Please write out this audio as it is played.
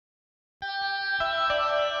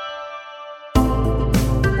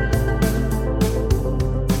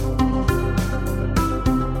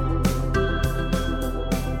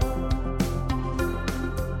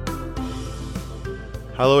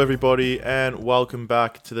Hello, everybody, and welcome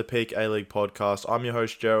back to the Peak A-League podcast. I'm your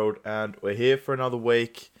host, Gerald, and we're here for another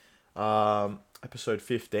week. Episode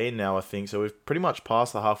 15 now, I think. So we've pretty much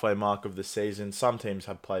passed the halfway mark of the season. Some teams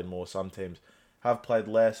have played more, some teams have played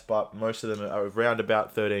less, but most of them are around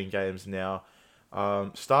about 13 games now.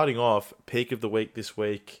 Starting off, peak of the week this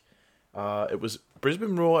week, it was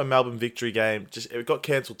Brisbane Roar and Melbourne Victory game. It got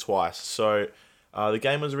cancelled twice. So the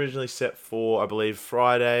game was originally set for, I believe,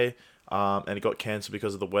 Friday. And it got cancelled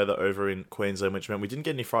because of the weather over in Queensland, which meant we didn't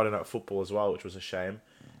get any Friday night football as well, which was a shame.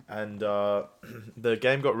 And the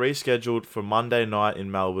game got rescheduled for Monday night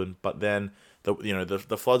in Melbourne, but then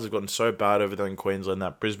the floods have gotten so bad over there in Queensland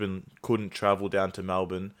that Brisbane couldn't travel down to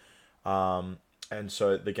Melbourne, and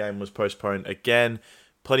so the game was postponed again.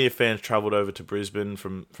 Plenty of fans travelled over to Brisbane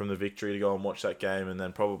from the Victory to go and watch that game, and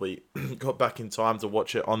then probably got back in time to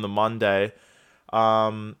watch it on the Monday.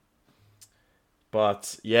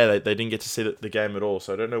 But yeah, they didn't get to see the game at all.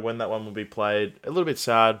 So I don't know when that one will be played. A little bit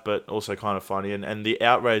sad, but also kind of funny. And the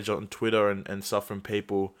outrage on Twitter and stuff from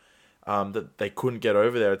people that they couldn't get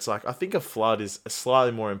over there. It's like, I think a flood is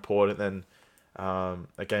slightly more important than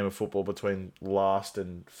a game of football between last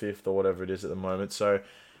and fifth or whatever it is at the moment. So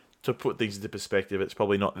to put things into perspective, it's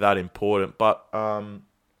probably not that important. But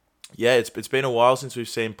yeah, it's been a while since we've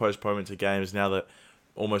seen postponement to games now that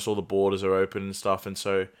almost all the borders are open and stuff. And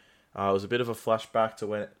so it was a bit of a flashback to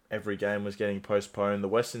when every game was getting postponed. The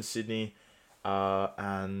Western Sydney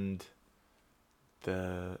and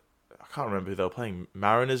I can't remember who they were playing,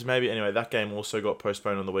 Mariners maybe. Anyway, that game also got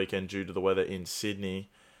postponed on the weekend due to the weather in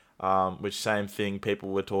Sydney, which same thing, people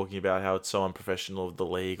were talking about how it's so unprofessional of the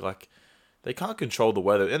league. Like, they can't control the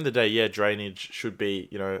weather. At the end of the day, yeah, drainage should be,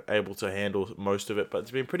 able to handle most of it, but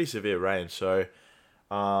it's been pretty severe rain, so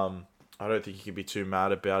I don't think you can be too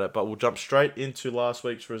mad about it. But we'll jump straight into last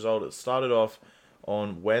week's result. It started off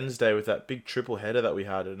on Wednesday with that big triple header that we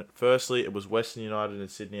had. And firstly, it was Western United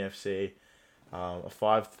and Sydney FC, a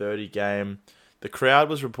 5:30 game. The crowd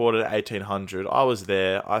was reported at 1,800. I was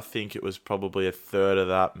there. I think it was probably a third of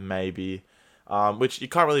that, maybe. Which you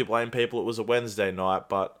can't really blame people. It was a Wednesday night,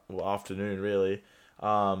 afternoon really.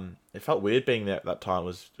 It felt weird being there at that time.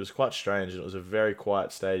 It was quite strange, and it was a very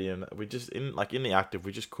quiet stadium. We just in the active,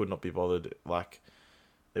 we just could not be bothered.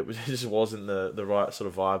 It just wasn't the right sort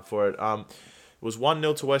of vibe for it. It was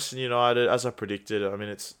 1-0 to Western United, as I predicted. I mean,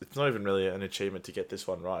 it's not even really an achievement to get this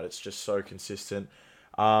one right. It's just so consistent.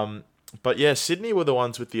 But yeah, Sydney were the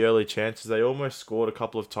ones with the early chances. They almost scored a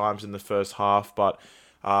couple of times in the first half, but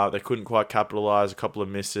they couldn't quite capitalise. A couple of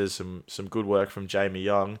misses, some good work from Jamie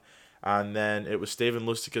Young. And then it was Steven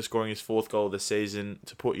Lustica scoring his fourth goal of the season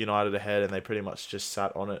to put United ahead, and they pretty much just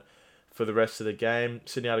sat on it for the rest of the game.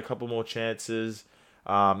 Sydney had a couple more chances.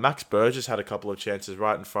 Max Burgess had a couple of chances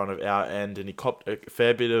right in front of our end, and he copped a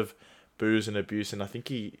fair bit of booze and abuse, and I think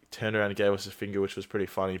he turned around and gave us a finger, which was pretty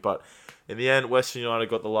funny. But in the end, Western United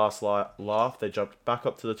got the last laugh. They jumped back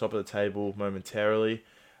up to the top of the table momentarily.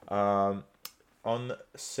 On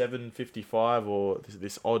 7:55, or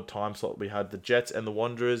this odd time slot, we had the Jets and the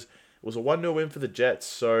Wanderers. It was a 1-0 win for the Jets,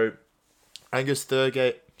 so Angus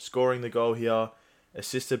Thurgate scoring the goal here,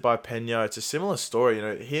 assisted by Pena. It's a similar story,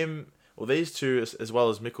 these two, as well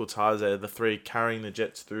as Mikkel Taze, the three carrying the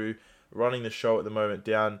Jets through, running the show at the moment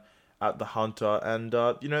down at the Hunter, and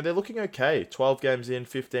they're looking okay. 12 games in,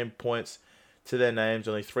 15 points to their names,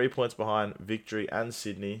 only 3 points behind Victory and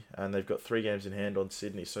Sydney, and they've got 3 games in hand on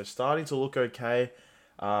Sydney, so starting to look okay.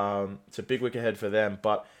 It's a big week ahead for them,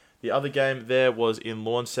 but the other game there was in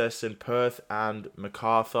Launceston, Perth and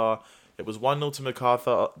Macarthur. It was 1-0 to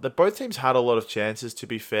Macarthur. Both teams had a lot of chances, to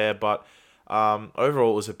be fair, but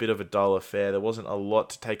overall it was a bit of a dull affair. There wasn't a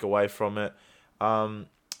lot to take away from it.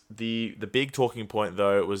 The big talking point,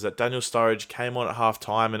 though, was that Daniel Sturridge came on at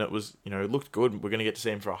half-time, and it was, it looked good. We're going to get to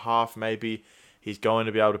see him for a half, maybe. He's going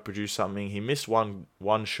to be able to produce something. He missed one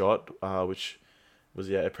shot, which was,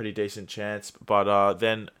 a pretty decent chance. But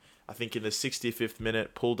then, I think in the 65th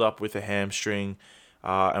minute, pulled up with a hamstring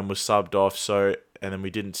and was subbed off. And then we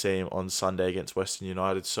didn't see him on Sunday against Western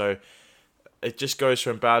United. So it just goes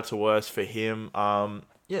from bad to worse for him.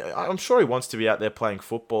 I'm sure he wants to be out there playing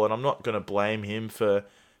football, and I'm not going to blame him for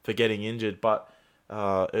getting injured, but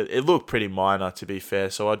it looked pretty minor, to be fair,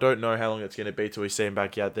 so I don't know how long it's going to be till we see him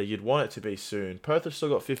back out there. You'd want it to be soon. Perth have still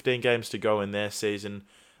got 15 games to go in their season,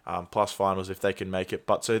 plus finals if they can make it,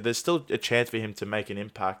 but so there's still a chance for him to make an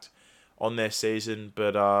impact on their season,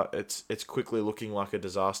 but it's quickly looking like a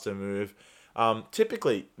disaster move.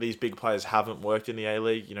 Typically, these big players haven't worked in the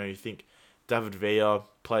A-League. You think David Villa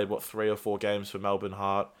played, 3 or 4 games for Melbourne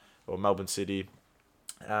Heart, or Melbourne City,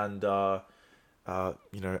 and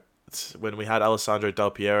when we had Alessandro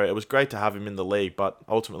Del Piero, it was great to have him in the league, but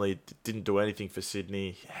ultimately didn't do anything for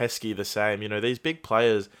Sydney. Heskey the same. These big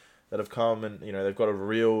players that have come and, they've got a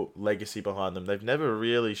real legacy behind them. They've never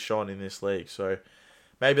really shone in this league. So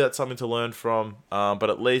maybe that's something to learn from. But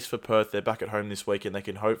at least for Perth, they're back at home this week and they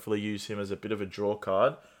can hopefully use him as a bit of a draw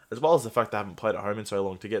card, as well as the fact they haven't played at home in so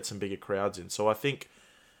long, to get some bigger crowds in. So I think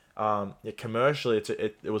commercially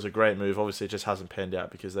it was a great move. Obviously, it just hasn't panned out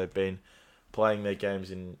because they've been playing their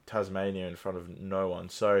games in Tasmania in front of no one.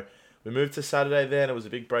 So we moved to Saturday then. It was a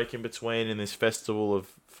big break in between in this festival of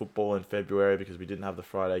football in February because we didn't have the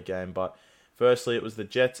Friday game. But firstly, it was the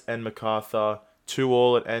Jets and Macarthur.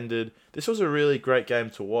 2-2 it ended. This was a really great game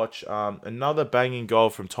to watch. Another banging goal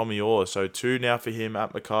from Tommy Orr. So 2 now for him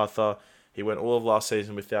at Macarthur. He went all of last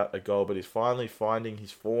season without a goal, but he's finally finding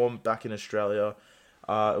his form back in Australia.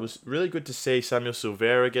 It was really good to see Samuel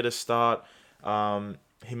Silvera get a start.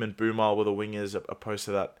 Him and Boomal were the wingers opposed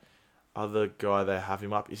to that other guy they have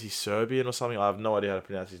him up. Is he Serbian or something? I have no idea how to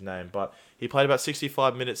pronounce his name. But he played about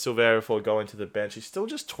 65 minutes, Silvera, before going to the bench. He's still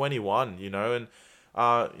just 21, and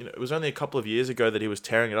it was only a couple of years ago that he was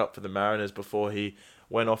tearing it up for the Mariners before he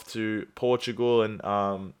went off to Portugal, and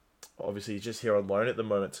obviously he's just here on loan at the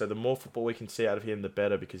moment. So the more football we can see out of him, the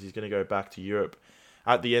better, because he's going to go back to Europe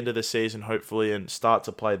at the end of the season, hopefully, and start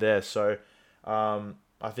to play there. So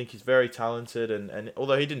I think he's very talented, and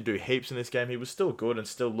although he didn't do heaps in this game, he was still good and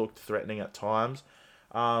still looked threatening at times.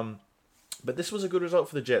 But this was a good result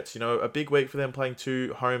for the Jets. A big week for them, playing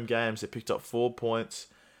 2 home games. They picked up 4 points.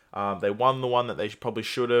 They won the one that they probably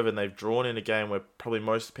should have, and they've drawn in a game where probably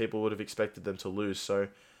most people would have expected them to lose. So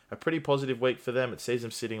a pretty positive week for them. It sees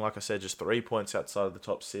them sitting, like I said, just 3 points outside of the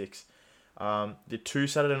top 6. The 2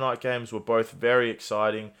 Saturday night games were both very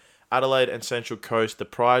exciting. Adelaide and Central Coast, the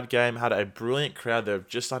Pride game, had a brilliant crowd there of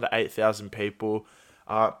just under 8,000 people.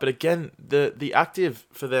 But again, the active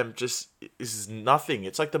for them just is nothing.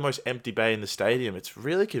 It's like the most empty bay in the stadium. It's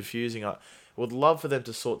really confusing. I would love for them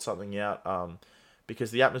to sort something out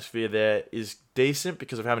because the atmosphere there is decent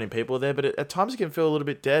because of how many people are there. But at times it can feel a little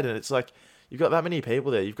bit dead. And it's like, you've got that many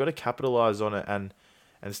people there. You've got to capitalise on it and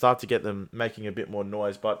start to get them making a bit more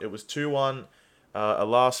noise. But it was 2-1, a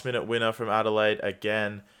last-minute winner from Adelaide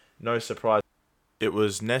again. No surprise. It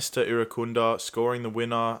was Nesta Irakunda scoring the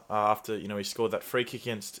winner after, he scored that free kick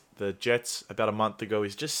against the Jets about a month ago.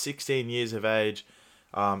 He's just 16 years of age.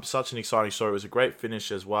 Such an exciting story. It was a great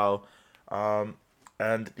finish as well.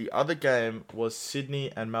 And the other game was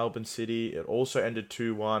Sydney and Melbourne City. It also ended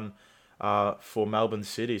 2-1 for Melbourne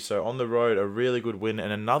City. So on the road, a really good win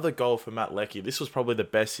and another goal for Matt Leckie. This was probably the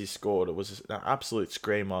best he scored. It was an absolute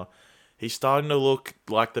screamer. He's starting to look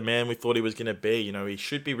like the man we thought he was going to be. He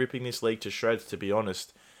should be ripping this league to shreds, to be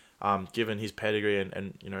honest, given his pedigree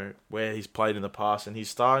and where he's played in the past. And he's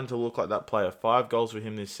starting to look like that player. 5 goals for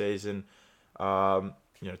him this season, to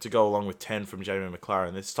go along with 10 from Jamie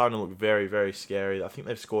McLaren. It's starting to look very, very scary. I think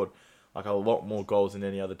they've scored like a lot more goals than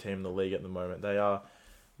any other team in the league at the moment. They are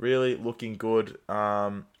really looking good.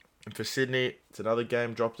 And for Sydney, it's another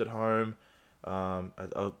game dropped at home.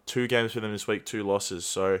 2 games for them this week, 2 losses.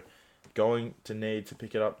 So going to need to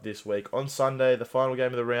pick it up this week. On Sunday, the final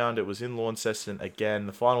game of the round, it was in Launceston again.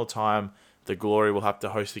 The final time the Glory will have to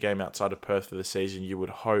host the game outside of Perth for the season, you would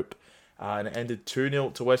hope. And it ended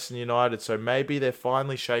 2-0 to Western United. So maybe they're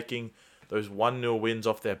finally shaking those 1-0 wins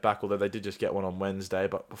off their back, although they did just get one on Wednesday.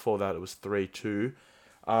 But before that, it was 3-2.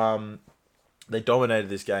 They dominated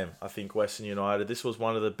this game, I think, Western United. This was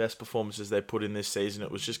one of the best performances they put in this season.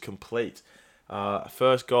 It was just complete.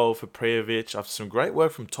 First goal for Prijovic after some great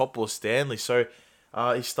work from Topor Stanley. So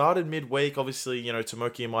he started midweek. Obviously,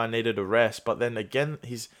 Tomoki Imai needed a rest. But then again,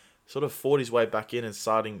 he's sort of fought his way back in and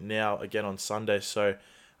starting now again on Sunday. So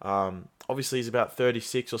obviously he's about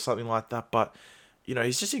 36 or something like that. But,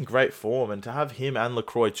 he's just in great form. And to have him and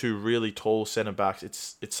Lacroix, 2 really tall centre-backs,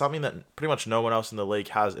 it's something that pretty much no one else in the league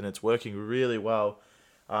has. And it's working really well.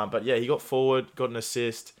 But yeah, he got forward, got an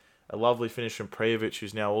assist. A lovely finish from Prijovic,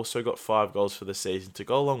 who's now also got 5 goals for the season, to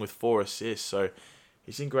go along with 4 assists. So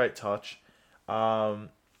he's in great touch. But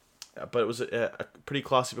it was a pretty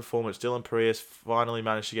classy performance. Dylan Parias finally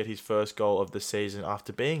managed to get his first goal of the season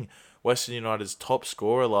after being Western United's top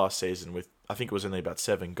scorer last season with, I think it was only about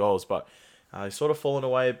 7 goals. But he's sort of fallen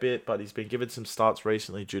away a bit, but he's been given some starts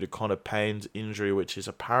recently due to Connor Payne's injury, which is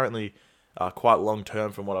apparently quite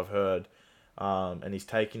long-term from what I've heard. And he's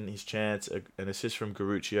taken his chance, an assist from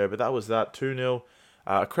Garuccio. But that was that, 2-0.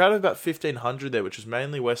 A crowd of about 1,500 there, which was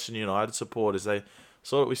mainly Western United supporters.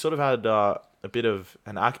 We sort of had a bit of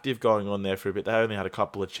an active going on there for a bit. They only had a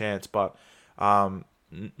couple of chants, but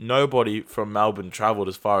nobody from Melbourne travelled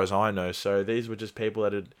as far as I know. So these were just people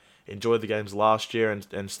that had enjoyed the games last year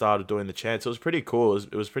and started doing the chants. It was pretty cool.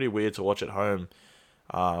 It was pretty weird to watch at home.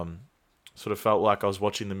 Sort of felt like I was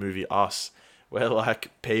watching the movie Us, where like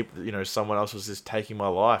people, someone else was just taking my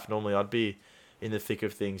life. Normally I'd be in the thick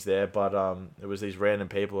of things there, but it was these random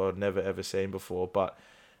people I'd never ever seen before. But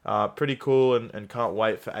pretty cool, and can't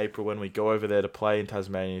wait for April when we go over there to play in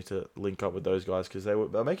Tasmania to link up with those guys, because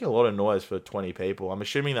they're making a lot of noise for 20 people. I'm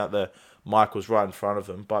assuming that the mic was right in front of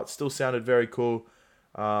them, but still sounded very cool.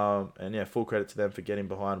 And yeah, full credit to them for getting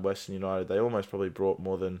behind Western United. They almost probably brought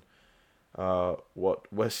more than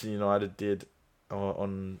what Western United did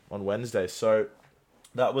on Wednesday. So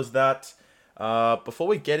that was that. Before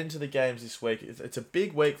we get into the games this week, it's a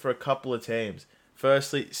big week for a couple of teams.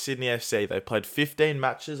 Firstly, Sydney FC. They played 15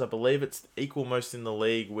 matches. I believe it's equal most in the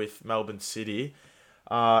league with Melbourne City.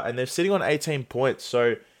 And they're sitting on 18 points.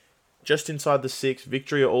 So just inside the six.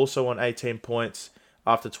 Victory are also on 18 points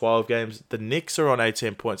after 12 games. The Knicks are on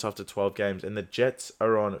 18 points after 12 games. And the Jets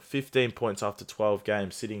are on 15 points after 12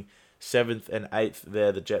 games, sitting 7th and 8th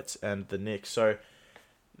there, the Jets and the Knicks. So,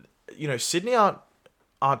 Sydney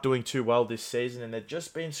aren't doing too well this season, and they've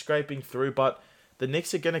just been scraping through, but the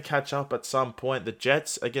Knicks are going to catch up at some point. The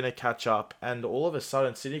Jets are going to catch up, and all of a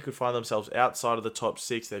sudden, Sydney could find themselves outside of the top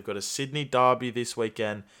six. They've got a Sydney derby this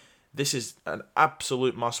weekend. This is an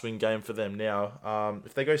absolute must-win game for them now.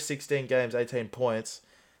 If they go 16 games, 18 points,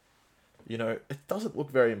 it doesn't look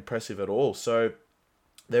very impressive at all. So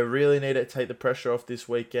they really need to take the pressure off this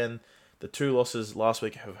weekend. The 2 losses last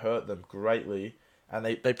week have hurt them greatly, and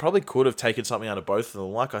they probably could have taken something out of both of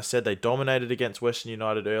them. Like I said, they dominated against Western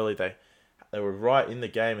United early. They were right in the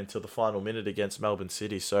game until the final minute against Melbourne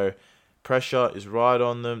City. So pressure is right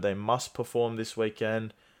on them. They must perform this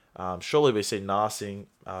weekend. Surely we see Narsing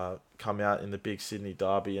come out in the big Sydney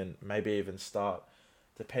derby and maybe even start,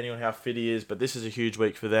 depending on how fit he is. But this is a huge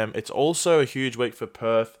week for them. It's also a huge week for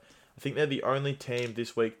Perth. I think they're the only team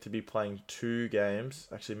this week to be playing 2 games.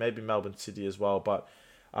 Actually, maybe Melbourne City as well. But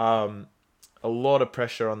a lot of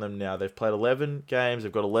pressure on them now. They've played 11 games.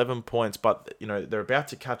 They've got 11 points. But, they're about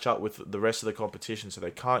to catch up with the rest of the competition. So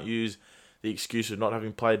they can't use the excuse of not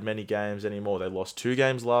having played many games anymore. They lost 2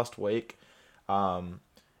 games last week. And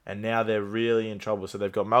now they're really in trouble. So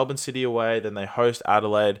they've got Melbourne City away. Then they host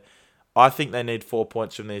Adelaide. I think they need 4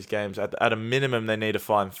 points from these games. At a minimum, they need to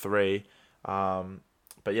find 3.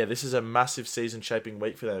 But yeah, this is a massive season-shaping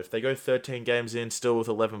week for them. If they go 13 games in, still with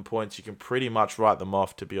 11 points, you can pretty much write them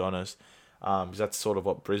off, to be honest. Because that's sort of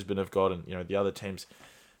what Brisbane have got, and the other teams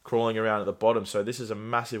crawling around at the bottom. So this is a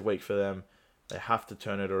massive week for them. They have to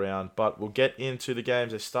turn it around. But we'll get into the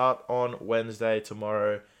games. They start on Wednesday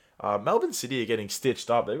tomorrow. Melbourne City are getting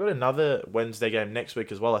stitched up. They've got another Wednesday game next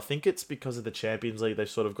week as well. I think it's because of the Champions League. They've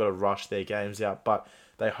sort of got to rush their games out. But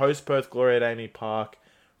they host Perth Glory at Amy Park.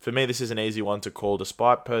 For me, this is an easy one to call.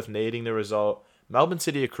 Despite Perth needing the result, Melbourne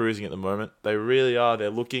City are cruising at the moment. They really are. They're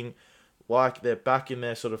looking like they're back in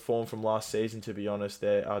their sort of form from last season, to be honest.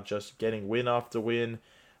 They are just getting win after win.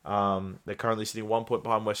 They're currently sitting 1 point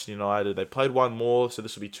behind Western United. They played 1 more, so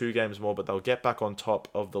this will be 2 games more, but they'll get back on top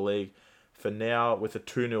of the league for now with a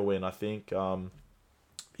 2-0 win, I think.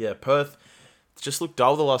 Perth just looked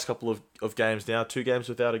dull the last couple of games now. 2 games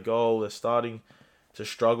without a goal. They're starting to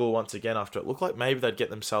struggle once again after it looked like maybe they'd get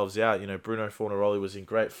themselves out. Bruno Fornaroli was in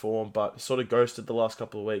great form, but sort of ghosted the last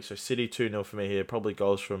couple of weeks. So City 2-0 for me here. Probably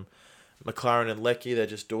goals from McLaren and Leckie. They're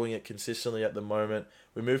just doing it consistently at the moment.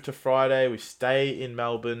 We move to Friday. We stay in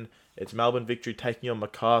Melbourne. It's Melbourne Victory taking on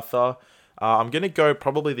Macarthur. I'm going to go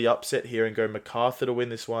probably the upset here and go Macarthur to win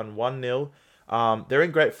this one 1-0. They're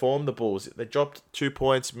in great form, the Bulls. They dropped 2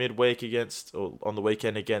 points midweek on the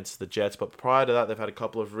weekend against the Jets, but prior to that, they've had a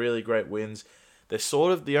couple of really great wins. They're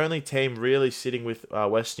sort of the only team really sitting with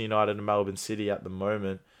Western United and Melbourne City at the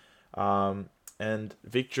moment. And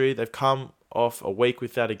Victory, they've come off a week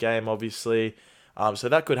without a game, obviously. So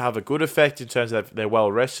that could have a good effect in terms of they're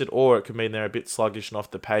well rested, or it could mean they're a bit sluggish and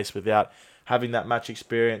off the pace without having that match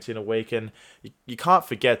experience in a week. And you can't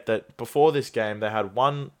forget that before this game, they had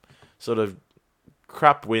one sort of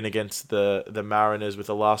crap win against the Mariners with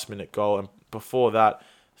a last-minute goal. And before that,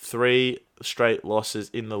 3 straight losses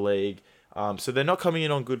in the league. So they're not coming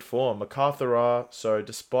in on good form. Macarthur are, so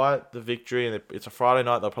despite the victory, and it's a Friday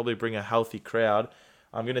night, they'll probably bring a healthy crowd.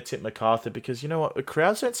 I'm going to tip Macarthur because, you know what, the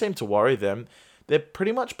crowds don't seem to worry them. They're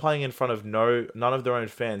pretty much playing in front of none of their own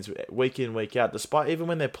fans week in, week out. Despite even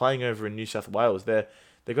when they're playing over in New South Wales, they've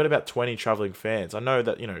got about 20 travelling fans. I know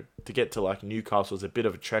that, to get to like Newcastle is a bit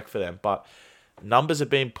of a trek for them, but numbers have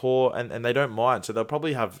been poor and they don't mind. So they'll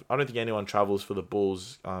probably have, I don't think anyone travels for the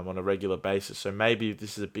Bulls on a regular basis. So maybe if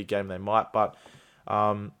this is a big game, they might. But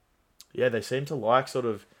they seem to like sort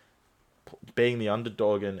of being the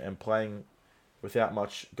underdog and playing without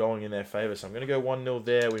much going in their favour. So I'm going to go 1-0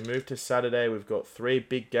 there. We move to Saturday. We've got 3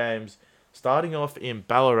 big games. Starting off in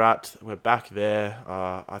Ballarat, we're back there.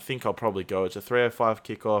 I think I'll probably go. It's a 3:05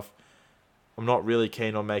 kickoff. I'm not really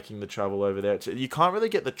keen on making the travel over there. You can't really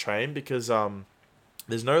get the train because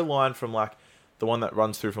there's no line from like the one that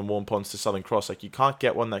runs through from Warm Ponds to Southern Cross. Like you can't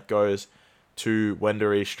get one that goes to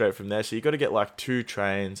Wendouree straight from there. So you got to get like 2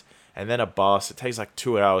 trains and then a bus. It takes like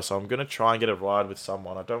 2 hours. So I'm going to try and get a ride with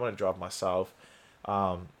someone. I don't want to drive myself.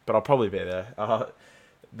 But I'll probably be there.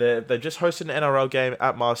 They just hosted an NRL game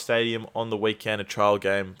at Mars Stadium on the weekend, a trial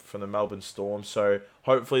game from the Melbourne Storm. So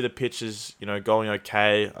hopefully the pitch is going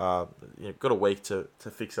okay. Got a week to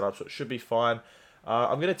fix it up, so it should be fine.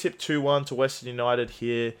 I'm going to tip 2-1 to Western United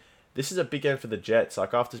here. This is a big game for the Jets.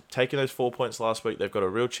 Like after taking those 4 points last week, they've got a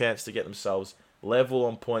real chance to get themselves level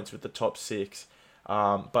on points with the top 6.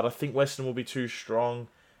 But I think Western will be too strong.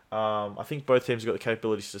 I think both teams have got the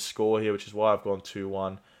capabilities to score here, which is why I've gone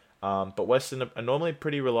 2-1. But Western are normally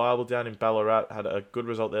pretty reliable down in Ballarat. Had a good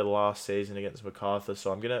result there last season against MacArthur.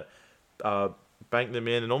 So I'm going to bank them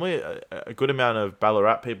in. And normally a good amount of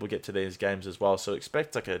Ballarat people get to these games as well. So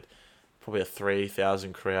expect like probably a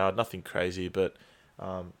 3,000 crowd. Nothing crazy, but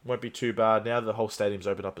won't be too bad. Now that the whole stadium's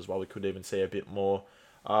opened up as well, we could even see a bit more.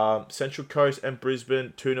 Central Coast and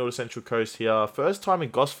Brisbane, 2-0 to Central Coast here. First time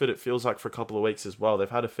in Gosford, it feels like, for a couple of weeks as well. They've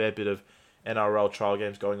had a fair bit of NRL trial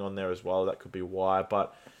games going on there as well. That could be why.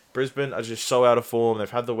 But Brisbane are just so out of form. They've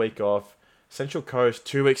had the week off. Central Coast,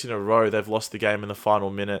 2 weeks in a row, they've lost the game in the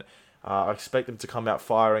final minute. I expect them to come out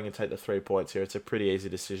firing and take the 3 points here. It's a pretty easy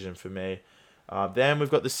decision for me. Then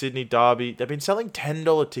we've got the Sydney Derby. They've been selling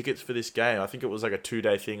 $10 tickets for this game. I think it was like a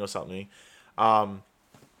 2-day thing or something.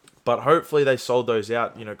 But hopefully they sold those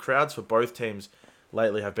out. Crowds for both teams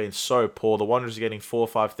lately have been so poor. The Wanderers are getting 4,000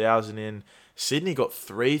 or 5,000 in. Sydney got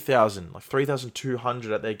 3,000, like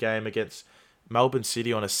 3,200 at their game against Melbourne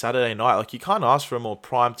City on a Saturday night. Like you can't ask for a more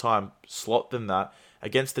prime time slot than that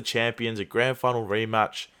against the champions, a grand final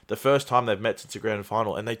rematch. The first time they've met since a grand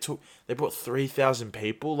final, and they brought 3,000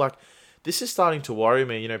 people. Like this is starting to worry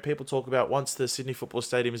me. People talk about once the Sydney Football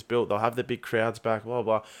Stadium is built, they'll have the big crowds back. Blah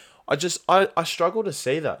blah. I struggle to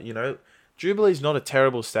see that. Jubilee's not a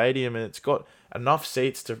terrible stadium, and it's got enough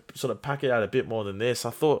seats to sort of pack it out a bit more than this. I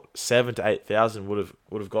thought 7,000 to 8,000 would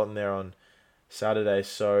have gotten there on Saturday,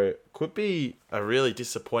 so could be a really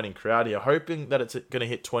disappointing crowd here. Hoping that it's going to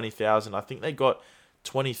hit 20,000. I think they got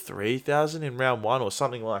 23,000 in round 1 or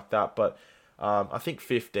something like that, but I think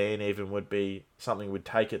 15 even would be something we'd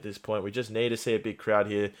take at this point. We just need to see a big crowd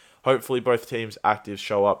here. Hopefully both teams' actives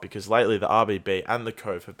show up, because lately the RBB and the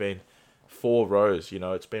Cove have been 4 rows.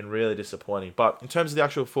 It's been really disappointing. But in terms of the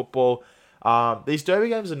actual football, these derby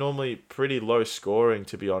games are normally pretty low scoring,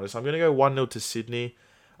 to be honest. I'm going to go 1-0 to Sydney.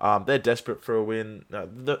 They're desperate for a win.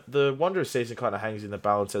 The Wanderers season kind of hangs in the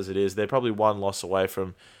balance as it is. They're probably 1 loss away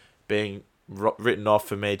from being written off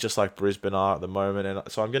for me, just like Brisbane are at the moment. And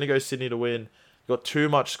so I'm going to go Sydney to win. Got too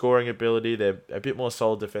much scoring ability. They're a bit more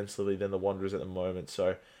solid defensively than the Wanderers at the moment.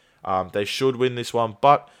 So they should win this one.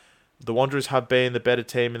 But the Wanderers have been the better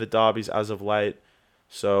team in the derbies as of late.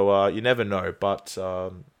 So you never know. But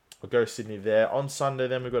I'll go Sydney there. On Sunday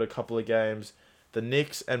then we've got a couple of games. The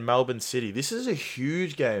Knicks and Melbourne City. This is a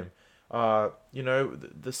huge game. The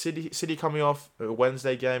City coming off a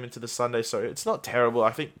Wednesday game into the Sunday, so it's not terrible.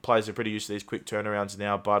 I think players are pretty used to these quick turnarounds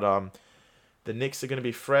now, but the Knicks are going to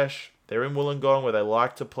be fresh. They're in Wollongong where they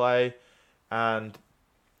like to play, and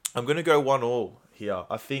I'm going to go 1-1 here.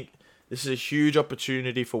 I think this is a huge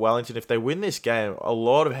opportunity for Wellington. If they win this game, a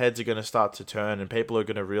lot of heads are going to start to turn, and people are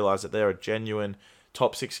going to realise that they're a genuine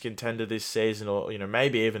top 6 contender this season, or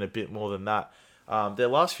maybe even a bit more than that. Their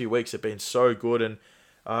last few weeks have been so good, and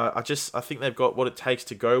I think they've got what it takes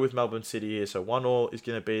to go with Melbourne City here. So 1-1 is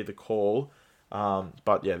going to be the call.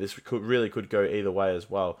 But yeah, this could go either way as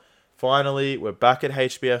well. Finally, we're back at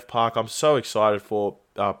HBF Park. I'm so excited for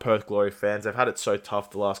Perth Glory fans. They've had it so tough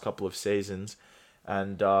the last couple of seasons,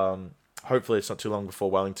 and hopefully it's not too long before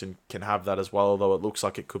Wellington can have that as well, although it looks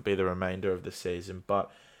like it could be the remainder of the season.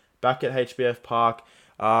 But back at HBF Park,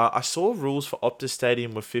 I saw rules for Optus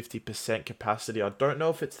Stadium with 50% capacity. I don't know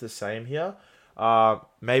if it's the same here.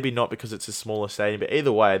 Maybe not, because it's a smaller stadium, but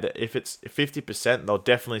either way, if it's 50%, they'll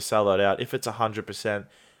definitely sell that out. If it's 100%,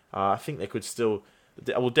 I think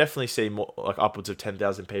we'll definitely see more, like upwards of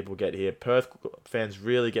 10,000 people get here. Perth fans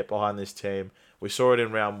really get behind this team. We saw it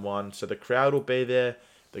in round 1, so the crowd will be there.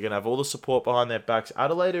 They're going to have all the support behind their backs.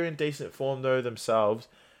 Adelaide are in decent form though themselves,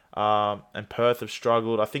 and Perth have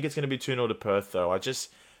struggled. I think it's going to be 2-0 to Perth though. I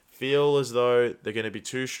just feel as though they're going to be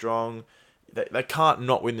too strong. they can't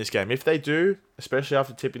not win this game. If they do, especially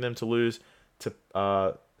after tipping them to lose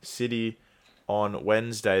to City on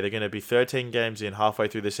Wednesday, they're going to be 13 games in, halfway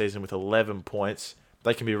through the season with 11 points.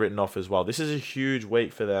 They can be written off as well. This is a huge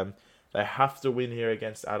week for them. They have to win here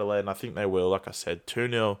against Adelaide, and I think they will. Like I said,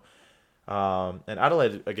 2-0. And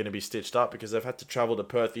Adelaide are going to be stitched up because they've had to travel to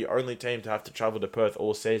Perth. The only team to have to travel to Perth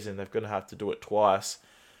all season. They're going to have to do it twice.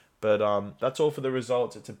 But that's all for the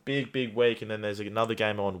results. It's a big, big week. And then there's another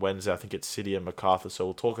game on Wednesday. I think it's City and Macarthur. So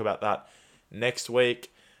we'll talk about that next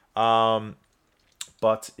week. But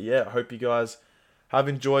yeah, I hope you guys have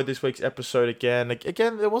enjoyed this week's episode again.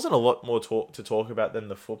 Again, there wasn't a lot more to talk about than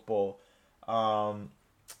the football.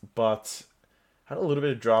 But had a little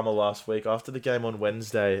bit of drama last week. After the game on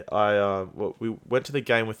Wednesday, we went to the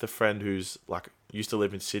game with a friend who's like used to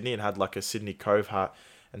live in Sydney and had like a Sydney Cove hat.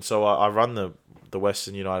 And so I run the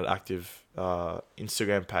Western United Active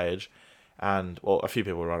Instagram page, and well, a few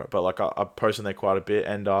people run it, but like I post on there quite a bit.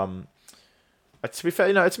 And to be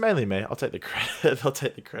fair, it's mainly me. I'll take the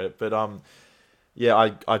credit. But yeah,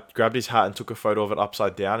 I grabbed his hat and took a photo of it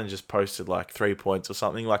upside down and just posted like 3 points or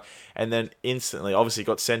something like, and then instantly, obviously,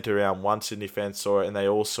 got sent around. One Sydney fan saw it, and they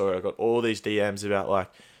all saw it. I got all these DMs about like,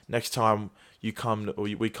 next time we come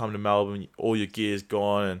to Melbourne, all your gear's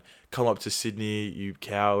gone, and come up to Sydney, you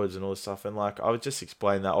cowards, and all this stuff. And like, I would just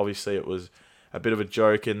explain that. Obviously, it was a bit of a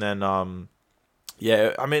joke, and then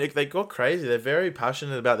yeah, I mean, they got crazy. They're very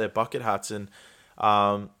passionate about their bucket hats, and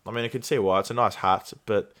I mean, I can see why. It's a nice hat,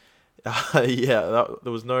 but yeah,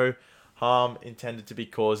 there was no harm intended to be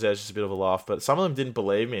caused there. It's just a bit of a laugh. But some of them didn't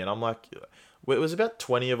believe me, and I'm like, it was about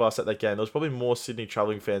 20 of us at that game. There was probably more Sydney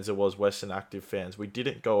travelling fans than was Western Active fans. We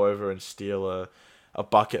didn't go over and steal a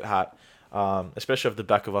bucket hat, especially off the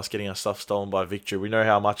back of us getting our stuff stolen by Victory. We know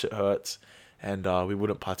how much it hurts, and we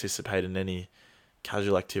wouldn't participate in any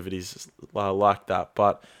casual activities like that.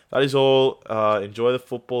 But that is all. Enjoy the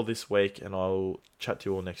football this week, and I'll chat to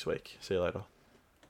you all next week. See you later.